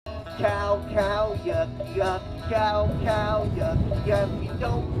Cow, cow, yucky, yucky, cow, cow, yucky, yucky.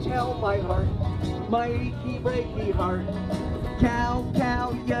 Don't tell my heart, my achy, breaky heart. Cow,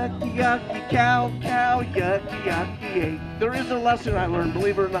 cow, yucky, yucky, cow, cow, yucky, yucky. There is a lesson I learned,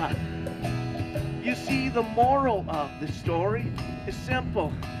 believe it or not. You see, the moral of the story is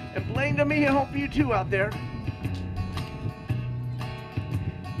simple. And plain to me, I hope you too out there.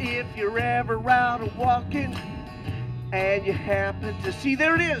 If you're ever out a walking and you happen to see,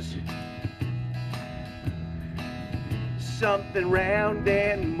 there it is, something round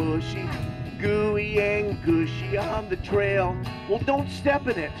and mushy, gooey and gushy on the trail, well, don't step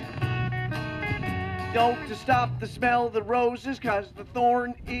in it. Don't stop the smell of the roses, 'cause the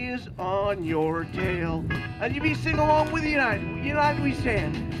thorn is on your tail. And you be sing along with United we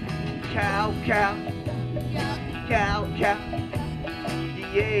stand. Cow, cow, cow, cow,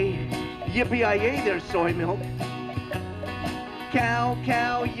 yay, yippee-yi-yay, there's soy milk. Cow,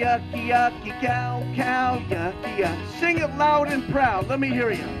 cow, yucky, yucky, cow, cow, yucky, yucky. Sing it loud and proud, let me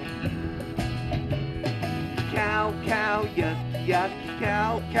hear you. Cow, cow, yucky, yucky,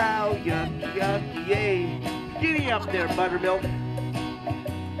 cow, cow, yucky, yucky, yay. Giddy up there, buttermilk.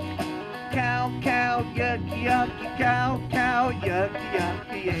 Cow, cow, yucky, yucky, cow, cow, yucky,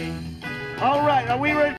 yucky, yay. All right, are we ready?